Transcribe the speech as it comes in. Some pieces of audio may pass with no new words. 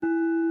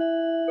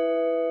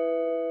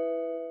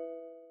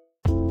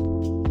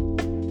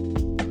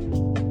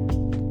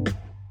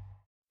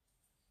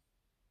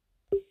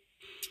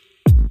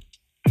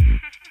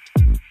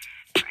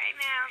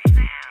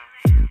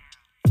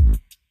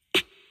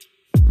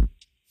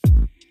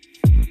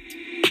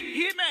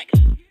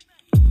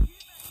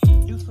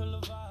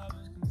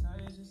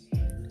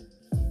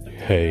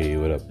Hey,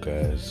 what up,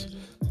 guys?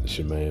 It's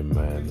your main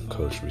man,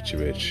 Coach Richie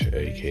Rich,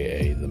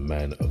 aka the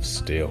Man of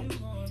Steel.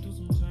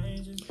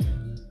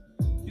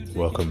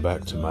 Welcome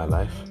back to my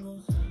life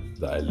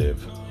that I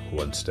live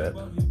one step,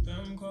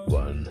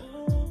 one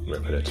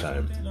rep at a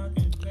time.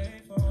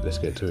 Let's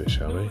get to it,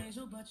 shall we?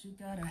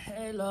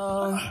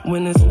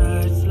 When it's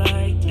nights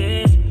like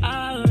this,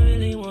 I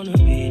really wanna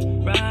be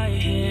right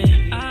here.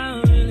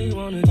 I really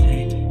wanna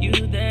take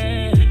you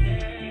there.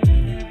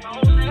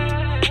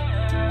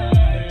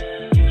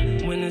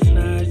 When it's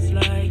nights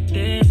like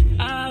this,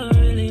 I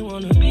really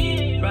wanna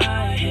be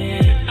right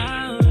here.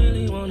 I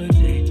really wanna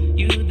take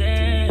you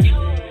there.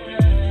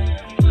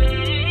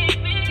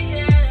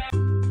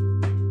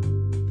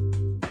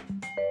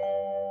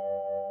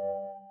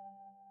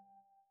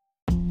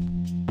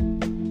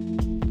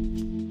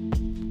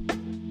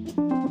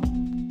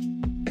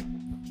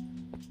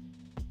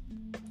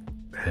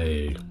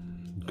 Hey,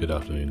 good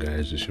afternoon,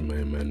 guys. It's your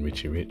main man,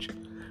 Richie Rich,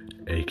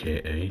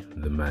 aka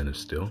the Man of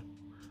Steel.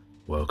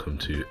 Welcome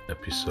to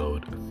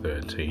episode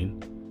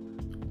 13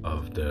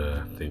 of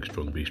the Think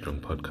Strong, Be Strong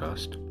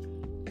podcast.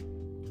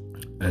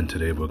 And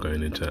today we're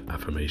going into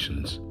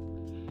affirmations.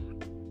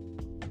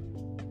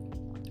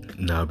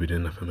 Now I'll be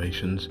doing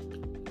affirmations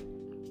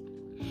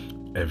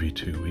every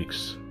 2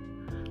 weeks.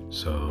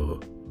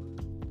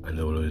 And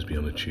they will always be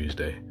on a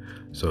Tuesday.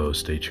 So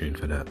stay tuned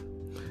for that.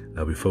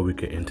 Now, before we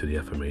get into the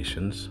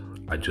affirmations,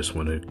 I just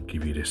want to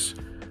give you this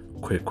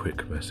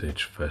quick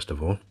message, first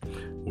of all,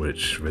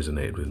 which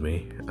resonated with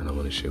me and I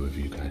want to share with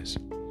you guys.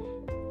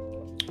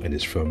 And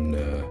it's from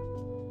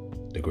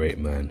the great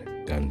man,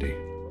 Gandhi.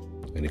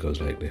 And it goes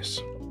like this.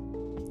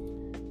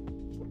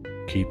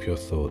 Keep your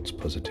thoughts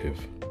positive,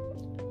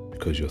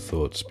 because your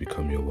thoughts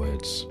become your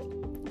words.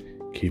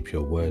 Keep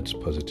your words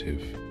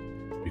positive,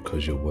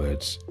 because your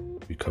words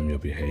become your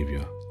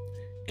behavior.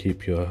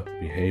 Keep your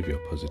behavior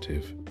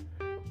positive,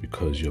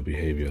 because your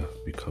behavior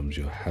becomes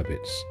your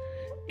habits.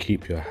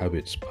 Keep your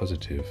habits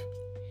positive,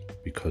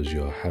 because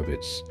your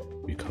habits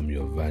become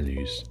your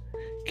values.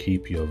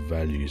 Keep your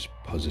values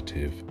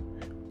positive,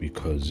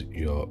 because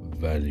your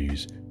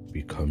values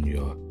become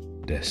your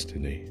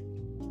destiny.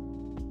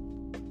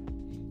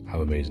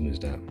 How amazing is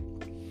that?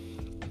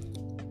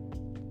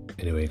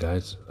 Anyway,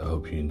 guys, I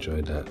hope you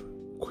enjoyed that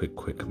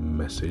quick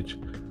message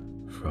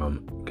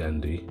from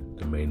Gandhi,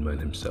 the main man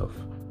himself.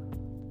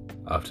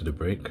 After the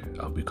break,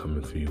 I'll be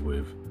coming through you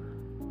with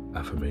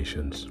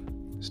affirmations.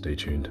 Stay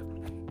tuned.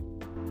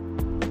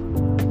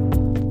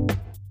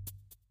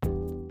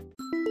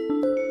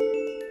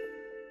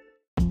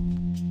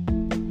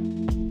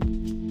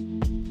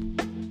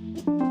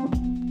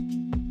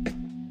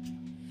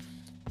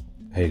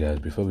 Hey guys,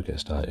 before we get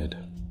started,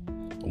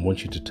 I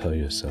want you to tell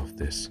yourself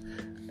this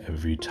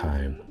every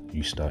time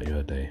you start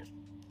your day.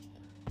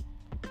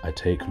 I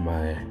take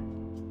my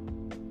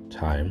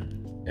time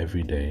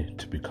every day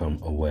to become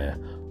aware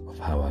of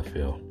how I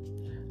feel.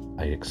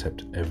 I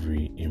accept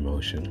every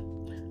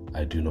emotion.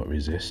 I do not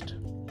resist.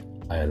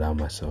 I allow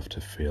myself to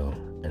feel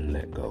and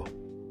let go.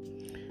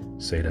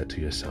 Say that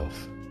to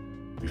yourself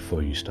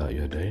before you start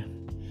your day,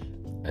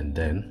 and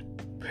then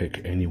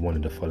pick any one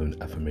of the following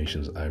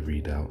affirmations I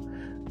read out,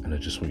 and I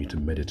just want you to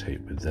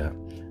meditate with that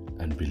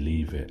and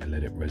believe it and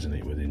let it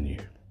resonate within you.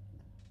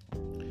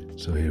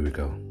 So here we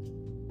go.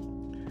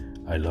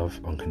 I love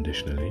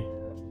unconditionally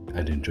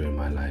and enjoy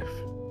my life.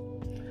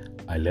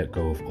 I let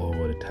go of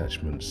all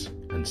attachments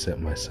and set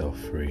myself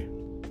free.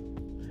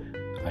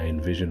 I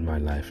envision my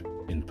life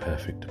in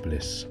perfect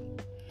bliss.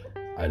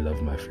 I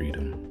love my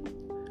freedom.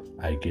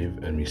 I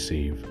give and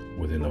receive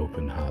with an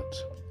open heart.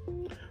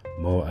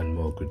 More and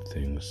more good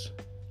things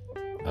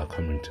are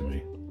coming to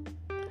me.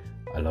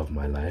 I love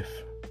my life.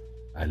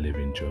 I live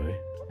in joy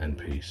and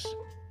peace.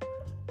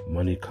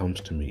 Money comes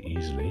to me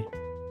easily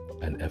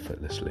and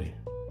effortlessly.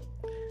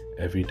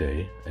 Every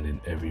day and in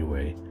every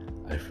way,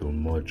 I feel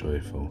more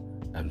joyful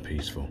and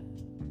peaceful.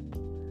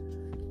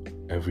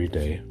 Every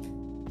day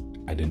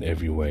and in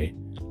every way,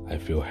 I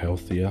feel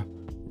healthier,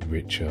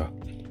 richer,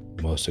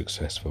 more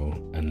successful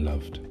and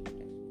loved.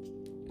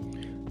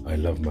 I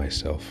love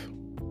myself.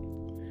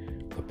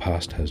 The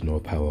past has no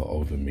power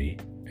over me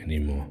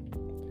anymore.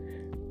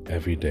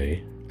 Every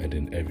day and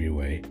in every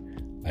way,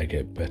 I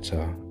get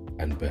better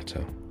and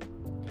better.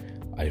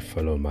 I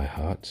follow my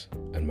heart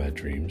and my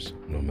dreams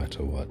no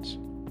matter what.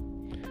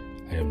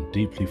 I am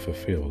deeply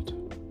fulfilled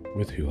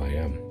with who I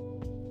am.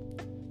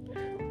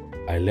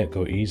 I let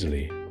go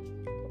easily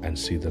and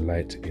see the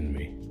light in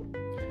me.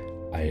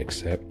 I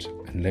accept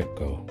and let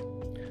go.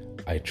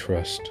 I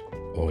trust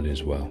all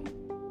is well.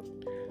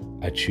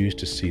 I choose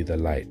to see the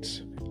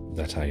light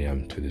that I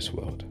am to this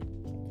world.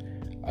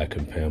 I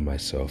compare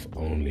myself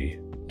only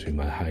to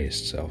my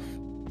highest self.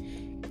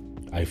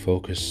 I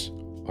focus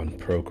on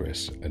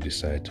progress and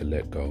decide to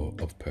let go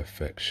of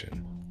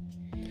perfection.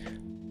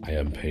 I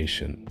am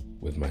patient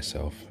with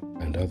myself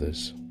and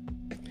others.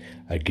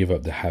 I give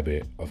up the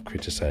habit of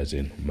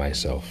criticizing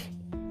myself.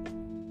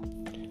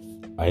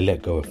 I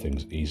let go of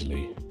things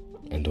easily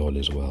and all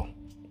is well.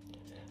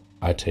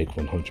 I take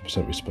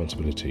 100%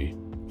 responsibility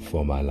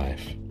for my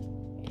life.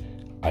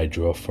 I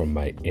draw from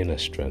my inner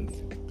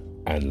strength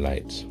and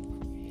light.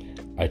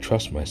 I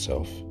trust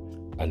myself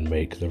and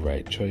make the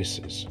right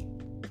choices.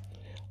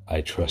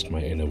 I trust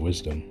my inner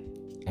wisdom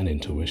and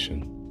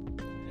intuition.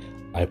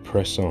 I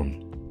press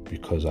on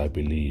because I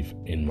believe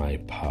in my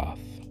path.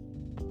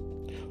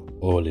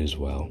 All is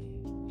well.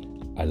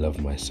 I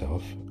love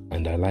myself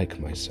and I like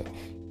myself.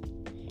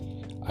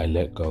 I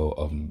let go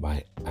of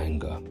my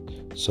anger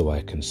so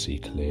I can see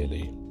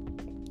clearly.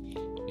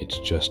 It's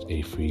just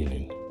a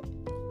feeling.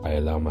 I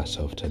allow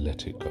myself to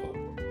let it go.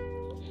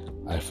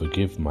 I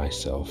forgive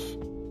myself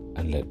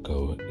and let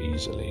go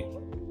easily.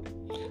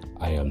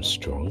 I am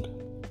strong.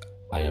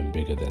 I am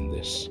bigger than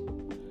this.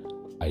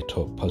 I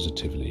talk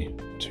positively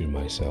to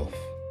myself.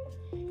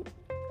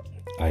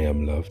 I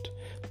am loved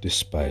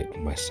despite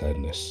my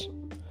sadness.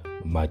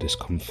 My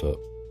discomfort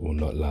will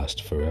not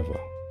last forever.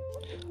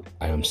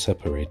 I am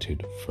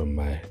separated from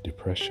my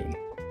depression.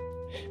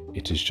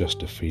 It is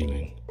just a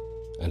feeling,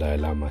 and I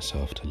allow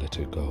myself to let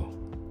it go.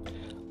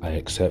 I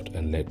accept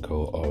and let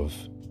go of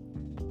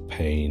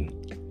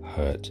pain,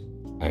 hurt,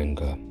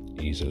 anger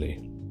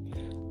easily.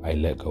 I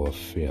let go of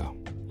fear.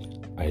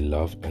 I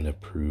love and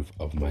approve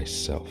of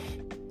myself.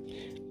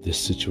 This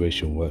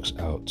situation works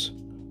out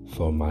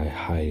for my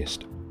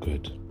highest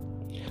good.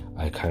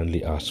 I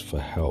kindly ask for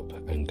help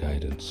and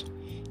guidance.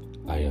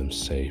 I am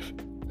safe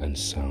and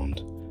sound,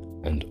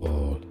 and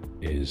all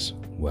is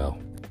well.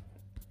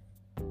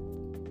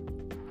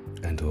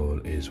 And all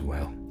is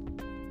well.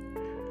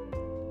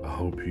 I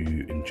hope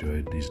you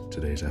enjoyed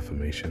today's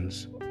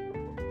affirmations.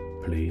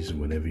 Please,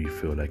 whenever you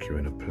feel like you're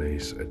in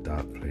a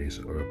dark place,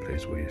 or a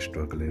place where you're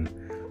struggling,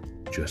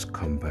 just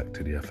come back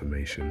to the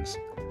affirmations.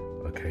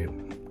 Okay?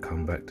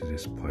 Come back to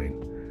this point.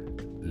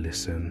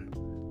 Listen,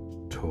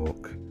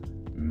 talk,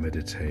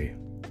 meditate,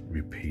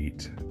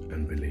 repeat,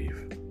 and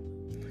believe.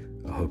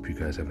 I hope you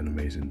guys have an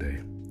amazing day.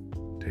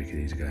 Take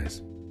it easy,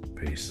 guys.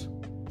 Peace.